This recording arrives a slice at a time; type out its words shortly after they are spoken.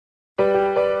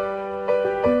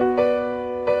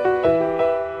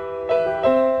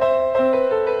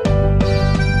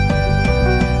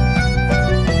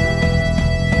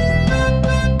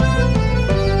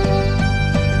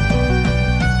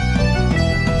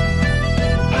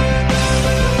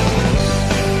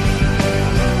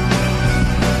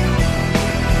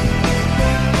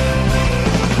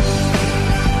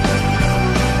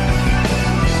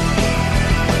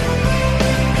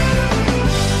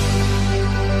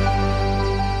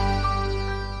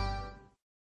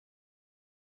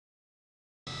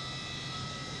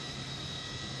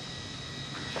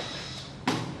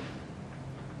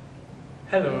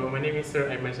Hello, my name is Sir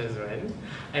Aiman Syazwan,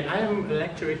 and I am a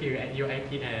lecturer here at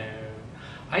UITM.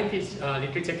 I teach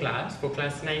literature class for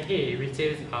class 9A, which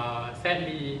is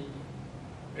sadly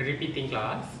a repeating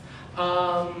class.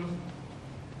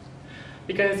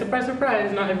 Because surprise,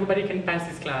 surprise, not everybody can pass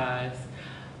this class.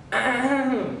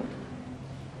 Fun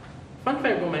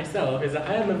fact about myself is that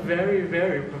I am a very,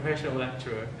 very professional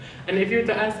lecturer. And if you were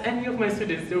to ask any of my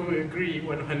students, they will agree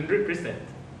 100%.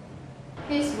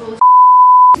 His bullshit.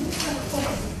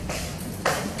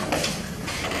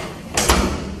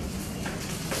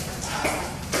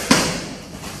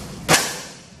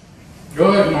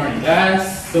 Good morning,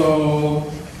 class.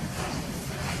 So,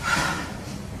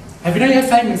 have you done your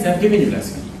assignments I've given you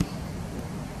last week?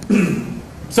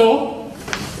 So,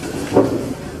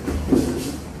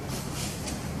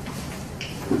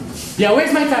 yeah,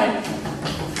 where's my time?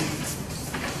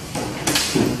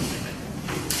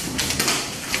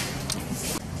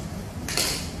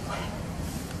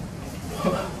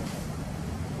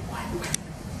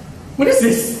 What is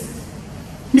this?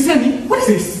 Miss Hanani, what is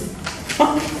this?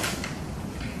 Huh?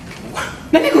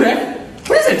 Nani Gure?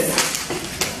 What is this?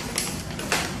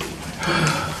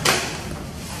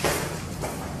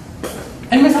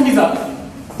 And Miss Hamiza,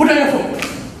 what are you for?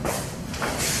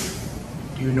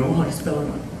 Do you know how to spell or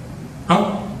not? Huh?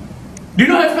 Do you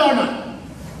know how to spell or not?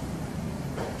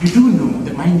 You do know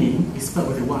that my name is spelled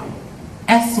with a Y.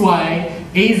 S-Y-A-Z-W-A-N.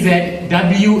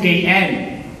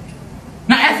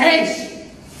 Not S-H!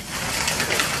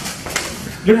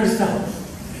 Learn how to spell.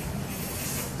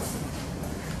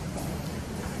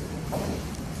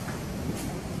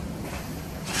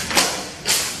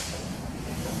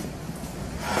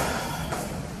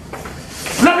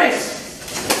 Rubbish!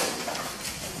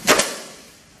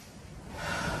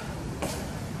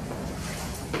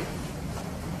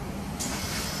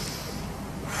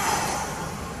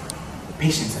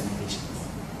 Patience and patience.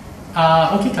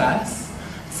 Okay class,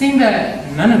 seeing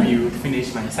that none of you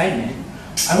finished my assignment,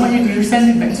 I want you to send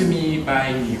it back to me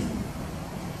by noon.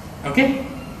 Okay?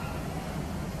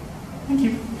 Thank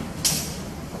you.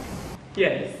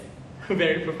 Yes,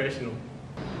 very professional.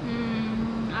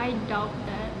 I doubt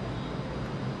that.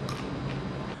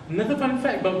 Another fun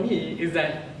fact about me is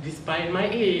that despite my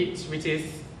age, which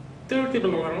is 30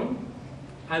 belong,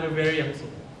 I'm a very young soul.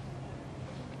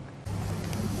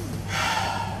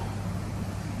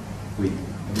 Wait,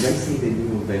 did I see the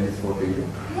new Avengers 4 trailer?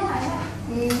 Yeah.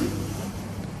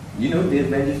 You know the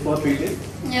Avengers 4 trailer?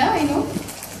 Yeah, I know.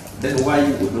 Then why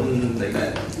you don't like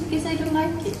that? Because I don't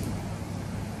like it.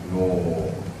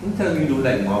 No. Don't tell me you don't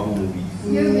like Marvel movies.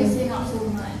 You're missing out so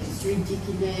much. It's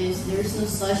ridiculous. There's no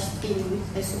such thing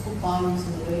as superpowers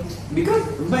in the way. Because,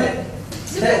 but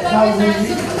Superpowers are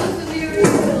supposed to be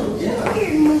real. Yeah.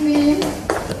 Weird movie.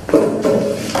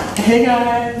 Hey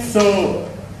guys, so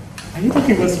are you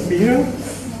talking about superheroes?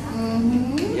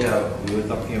 yeah, we were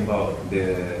talking about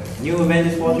the new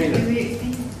Avengers 4 trailer.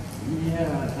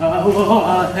 Yeah.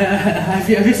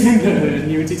 Have you seen the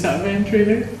new TikTok Man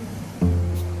trailer?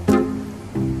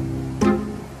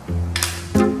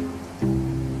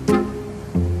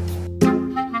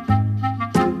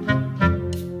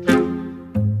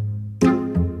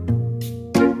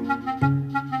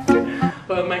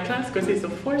 Well, my class consists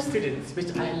of 4 students,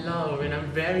 which I love and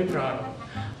I'm very proud of.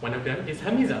 One of them is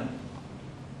Hamiza.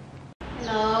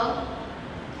 Hello,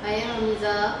 I am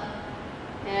Hamiza,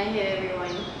 and I hear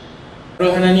everyone.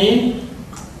 Nurul Hanani.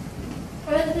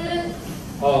 Present.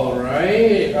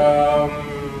 Alright.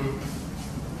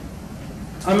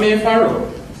 Amir Farouq.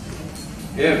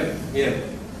 Yeah.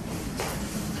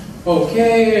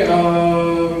 Okay,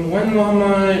 Wan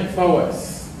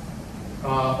Fawwaz.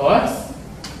 Fawwaz?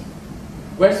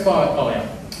 Where's Fawwaz? Oh yeah,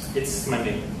 it's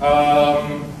Monday.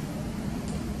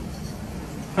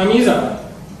 Hamiza.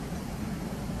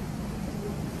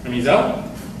 Hamiza?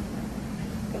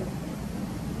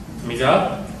 Hamiza?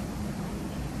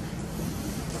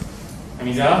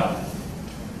 Hamiza?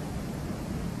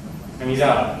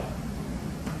 Hamiza?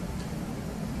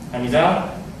 Hamiza?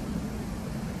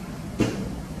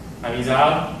 Hamiza?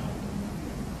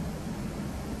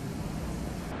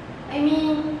 I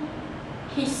mean,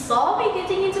 he saw me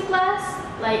getting into class.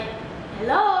 Like,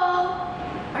 hello,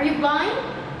 are you blind?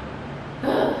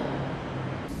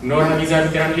 No Hamiza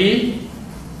binti Ramli?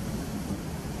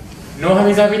 No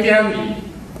Hamiza binti Ramli?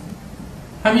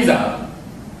 Hamiza?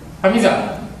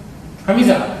 Hamiza?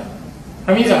 Hamiza?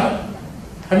 Hamiza?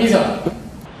 Hamiza?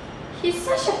 He's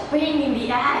such a pain in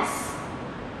the ass.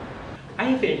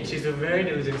 I think she's a very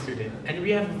diligent student and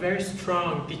we have a very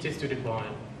strong teacher-student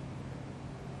bond.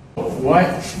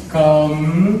 What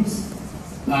comes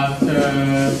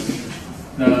after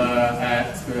the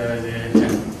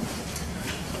exposition?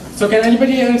 So can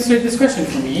anybody answer this question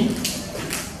for me?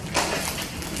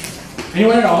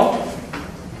 Anyone at all?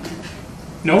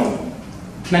 No?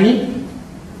 Nani?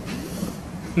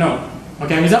 No.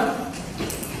 Okay, Hamiza?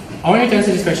 I want you to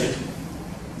answer this question.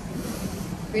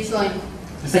 Which one?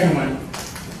 The second one.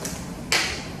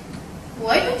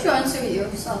 Why don't you answer it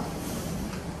yourself?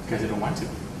 Because I don't want to.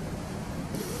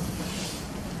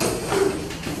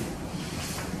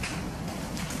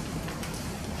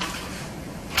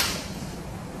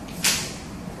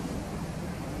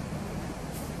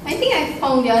 I think I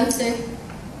found the answer.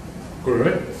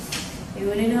 Good. You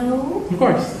wanna know? Of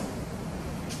course.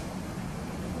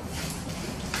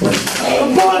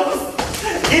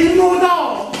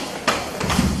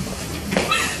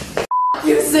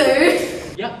 You,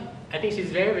 sir. Yeah, I think she's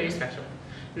very, very special.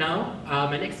 Now,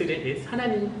 my next student is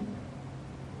Hanani.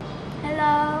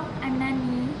 Hello, I'm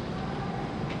Nani.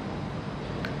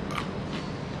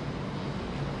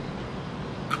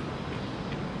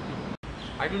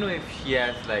 I don't know if she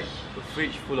has like a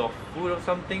fridge full of food or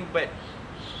something, but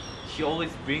she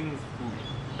always brings food,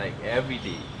 like every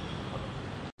day.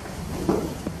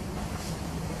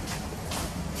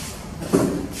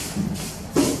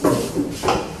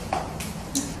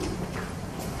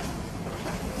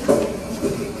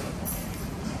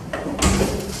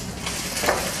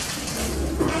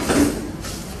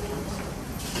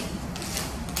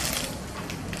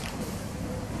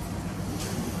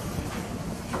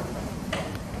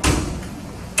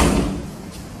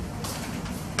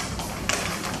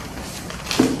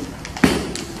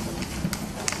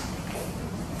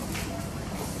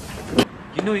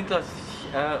 You know, in class,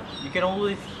 you can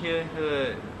always hear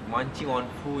her munching on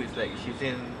food. It's like she's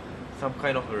in some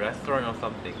kind of a restaurant or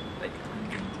something. Like,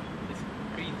 it's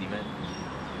crazy, man.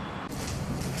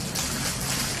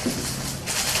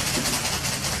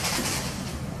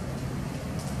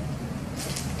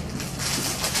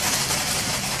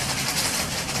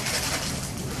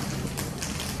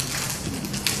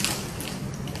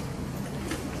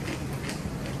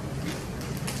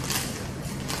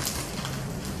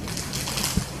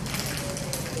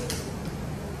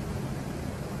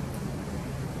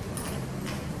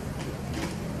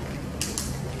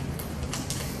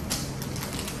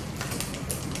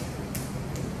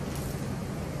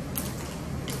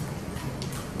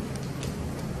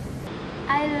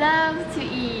 I love to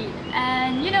eat,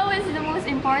 and you know it's the most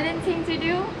important thing to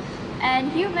do.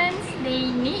 And humans,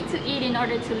 they need to eat in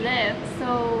order to live.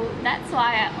 So that's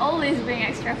why I always bring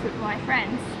extra food for my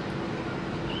friends.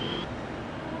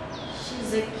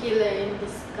 She's a killer in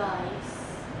disguise.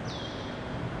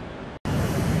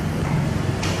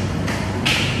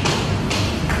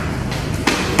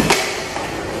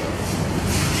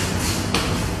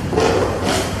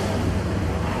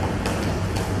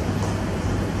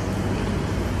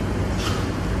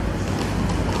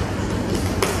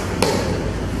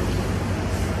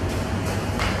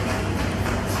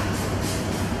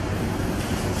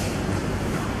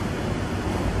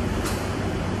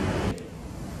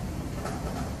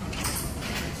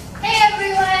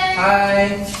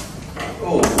 Hi!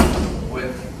 Oh, what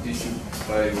did you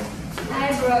buy? I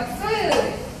brought food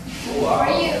Wow.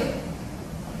 for you.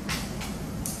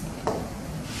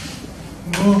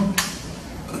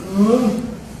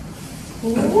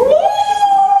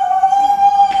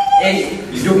 Hey,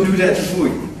 you don't do that to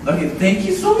food. Okay, thank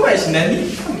you so much,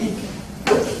 Nani. Come eat.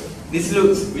 This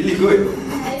looks really good.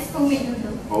 It's homemade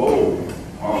noodle. Oh,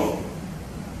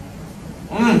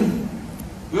 wow.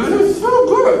 This is so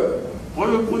good. What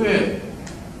do you put in?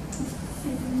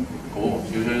 Oh,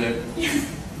 usually.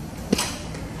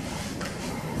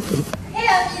 Hey,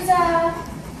 Hamiza.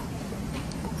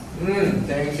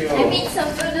 Thank you. I made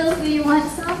some noodles. Do you want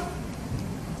some?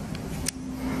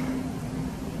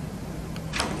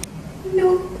 No.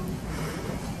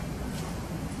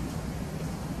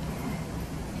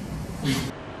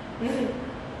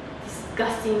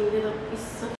 Disgusting little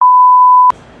piece of.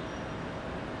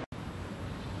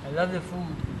 I love the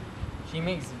food. She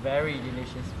makes very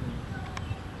delicious food.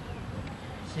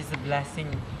 She's a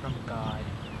blessing from God.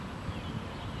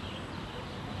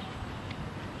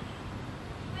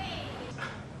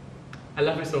 I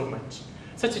love her so much.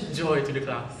 Such a joy to the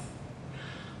class.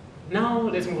 Now,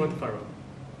 let's move on to Farouq.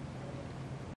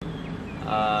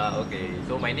 Okay,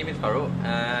 so my name is Farouq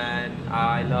and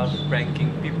I love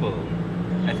pranking people,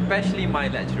 especially my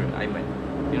lecturer, Aiman.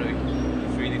 You know,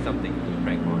 he's really something to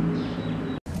prank on.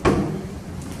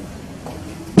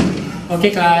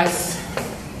 Okay, class.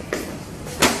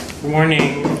 Good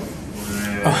morning.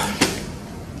 Oh.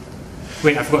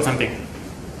 Wait, I forgot something.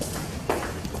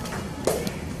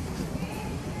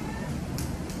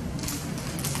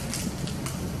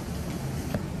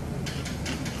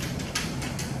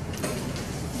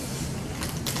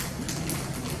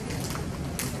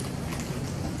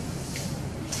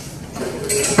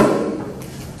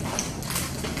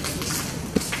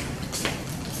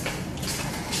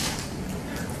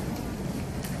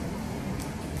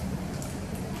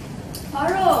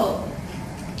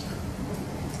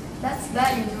 That's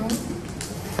bad, you know.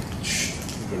 Shh,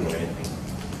 you don't know anything.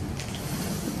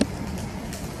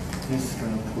 Just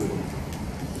gonna put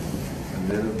a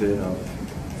little bit of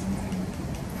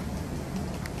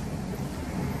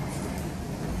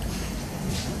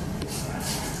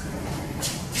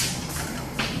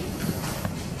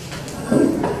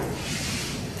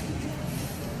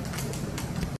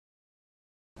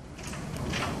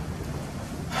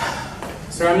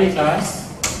Surrounding class,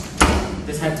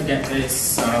 just had to get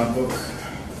this book.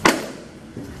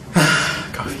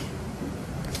 Coffee.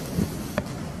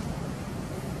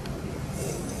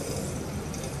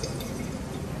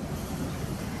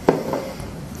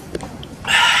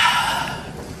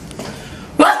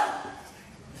 What?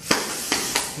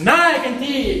 Now I can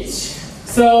teach.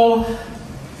 So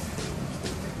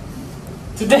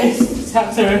today's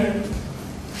chapter.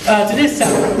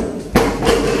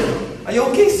 Are you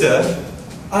okay, sir?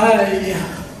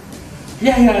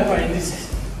 Yeah, fine.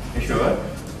 This. You sure?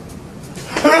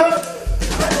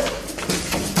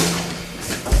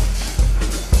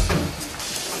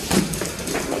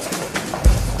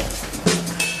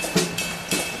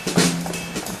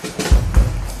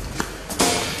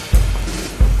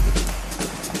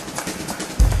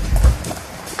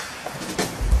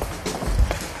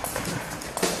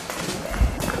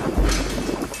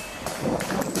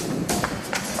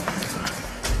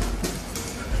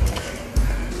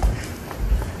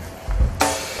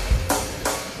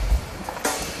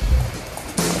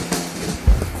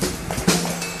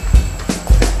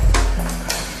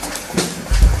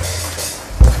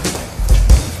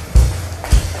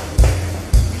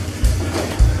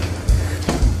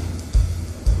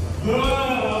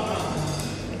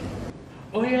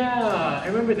 Oh yeah, I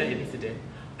remember that incident.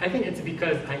 I think it's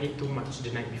because I ate too much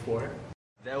the night before.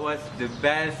 That was the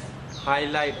best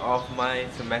highlight of my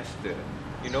semester.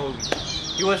 You know,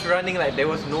 he was running like there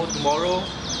was no tomorrow.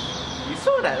 You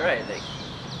saw that, right? Like,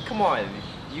 come on,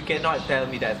 you cannot tell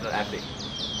me that's not epic.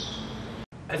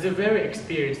 As a very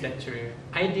experienced lecturer,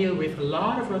 I deal with a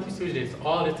lot of naughty students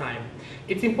all the time.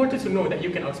 It's important to know that you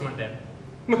can outsmart them.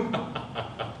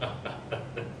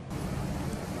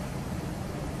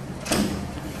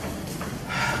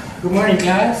 Good morning,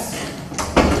 class.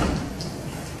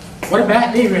 What a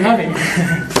bad day we're having.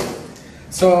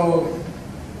 So,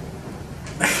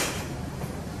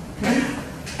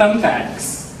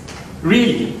 thumbtacks.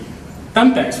 Really?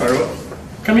 Thumbtacks, Farouq?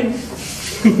 Come in.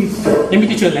 Let me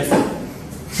teach you a lesson.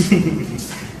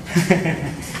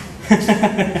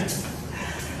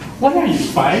 What are you,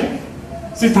 5?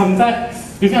 So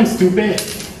thumbtacks? You think I'm stupid?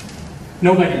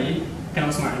 Nobody can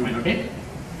outsmart Aiman, okay?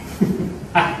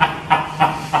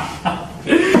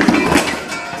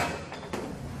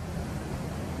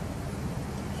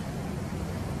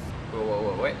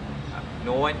 Wait.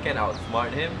 No one can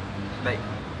outsmart him? Like,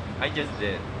 I just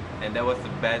did. And that was the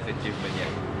best achievement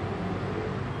yet.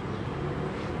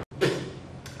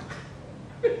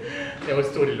 That was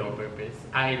totally on purpose.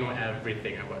 I know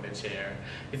everything about the chair.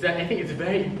 It's that I think it's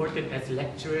very important as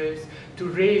lecturers to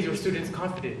raise your students'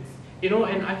 confidence. You know,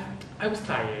 and I was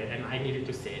tired and I needed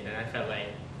to sit, and I felt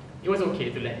like it was okay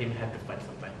to let him have the fun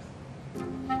sometimes.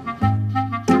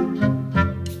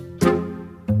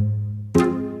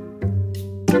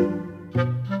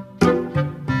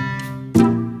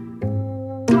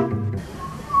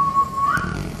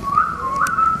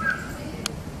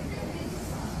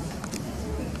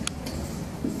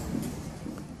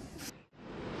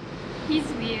 He's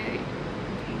weird.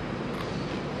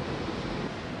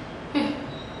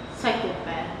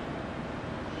 Psychopath.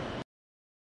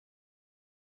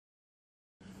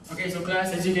 Okay, so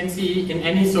class, as you can see, in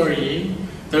any story,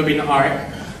 there will be an arc.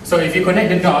 So if you connect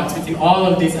the dots between all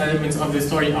of these elements of the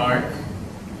story arc,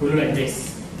 it will look like this.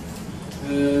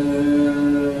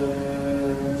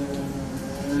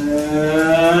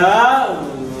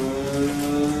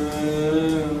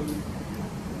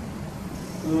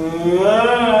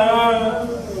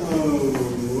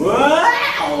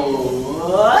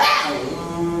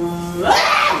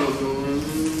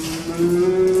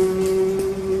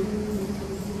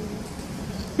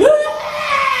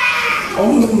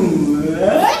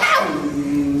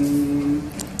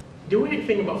 The weird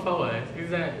thing about Fawwaz is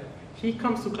that he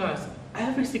comes to class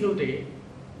every single day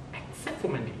except for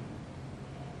Monday.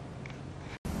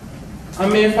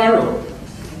 Amir Farouq.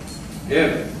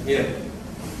 Yeah.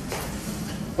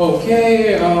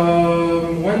 Okay,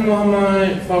 Wan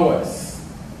Fawwaz.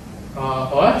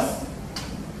 Fawwaz?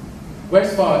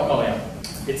 Where's Fawwaz? Oh yeah,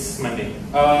 it's Monday.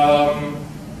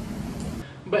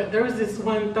 But there was this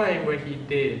one time where he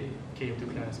did came to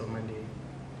class on Monday.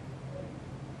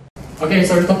 Okay,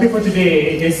 so the topic for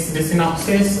today is the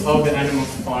synopsis of the Animal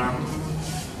Farm.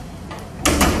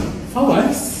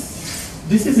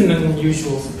 This is an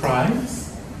unusual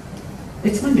surprise.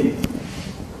 It's Monday.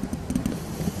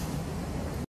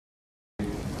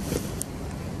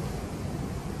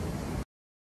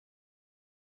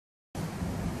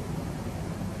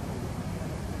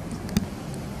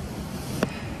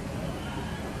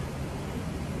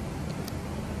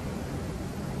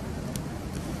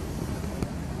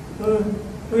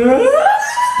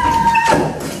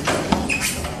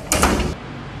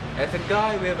 As a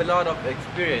guy with a lot of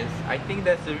experience, I think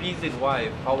that's the reason why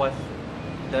Fawwaz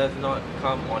does not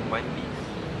come on Mondays.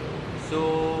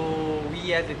 So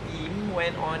we as a team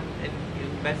went on an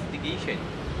investigation.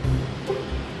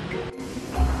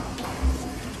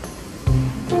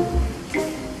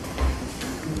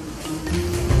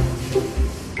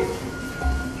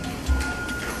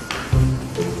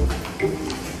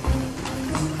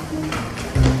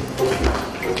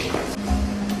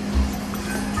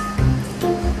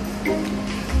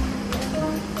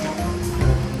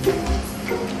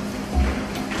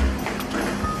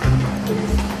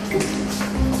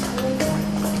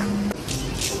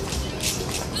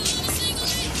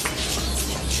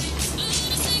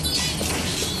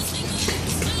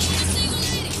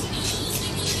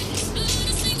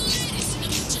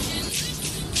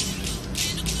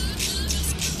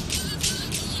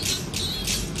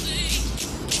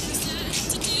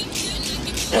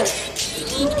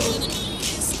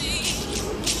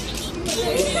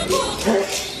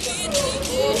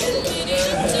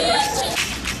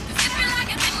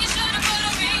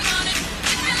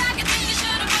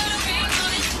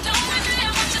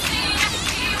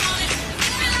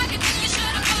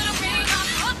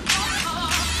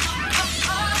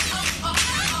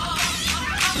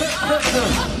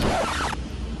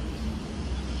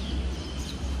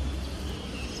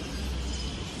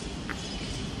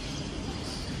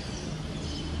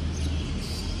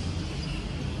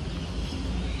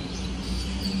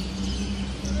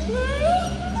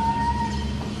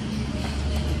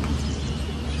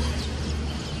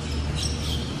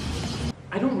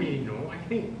 I don't really know. I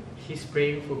think he's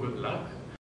praying for good luck.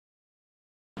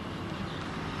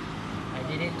 I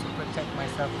did it to protect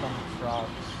myself from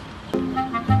frogs.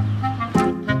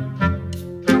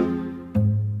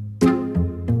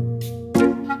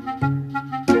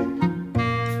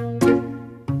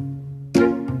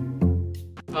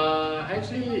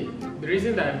 Actually, the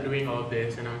reason that I'm doing all of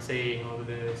this and I'm saying all of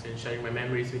this and sharing my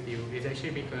memories with you is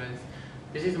actually because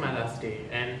this is my last day.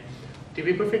 And to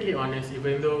be perfectly honest,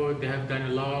 even though they have done a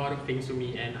lot of things to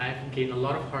me and I've gained a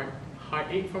lot of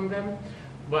heartache from them,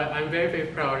 but I'm very, very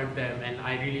proud of them and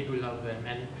I really do love them.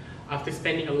 And after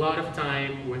spending a lot of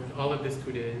time with all of the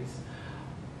students,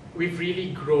 we've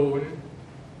really grown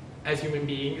as human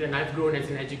beings, and I've grown as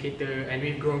an educator, and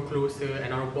we've grown closer,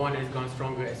 and our bond has gone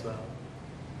stronger as well.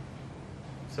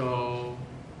 So,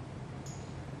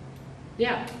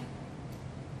 yeah.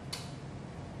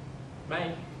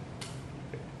 Bye.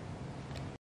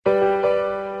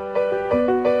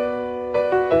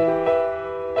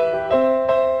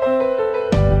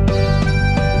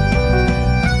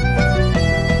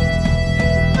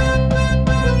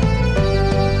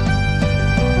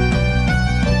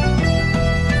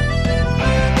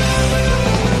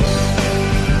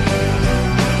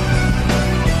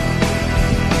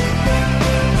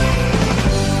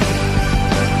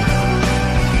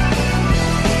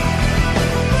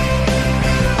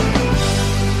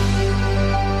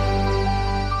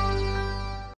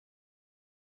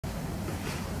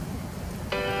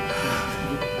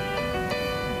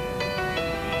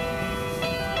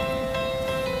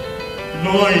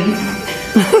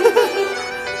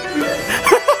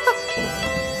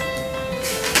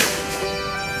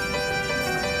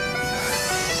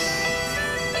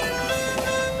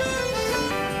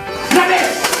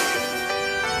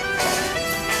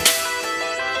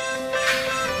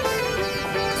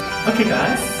 Okay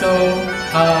guys, so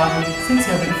since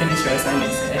you haven't finished your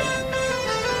assignments yet,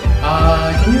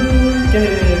 can you get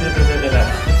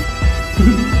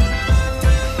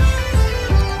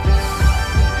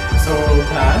So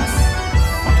class,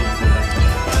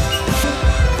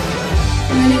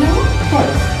 what?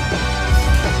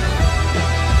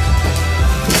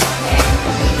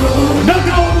 No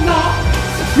go, no!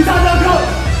 You don't no go!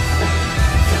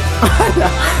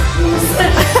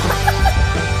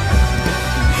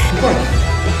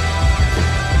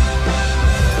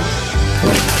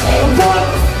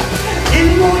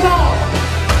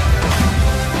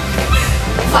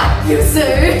 Fuck you,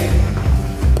 sir!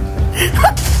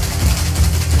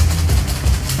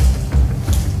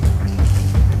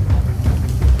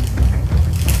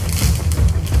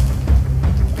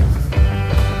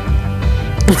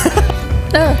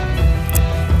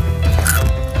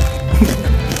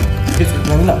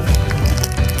 gelap-gelap.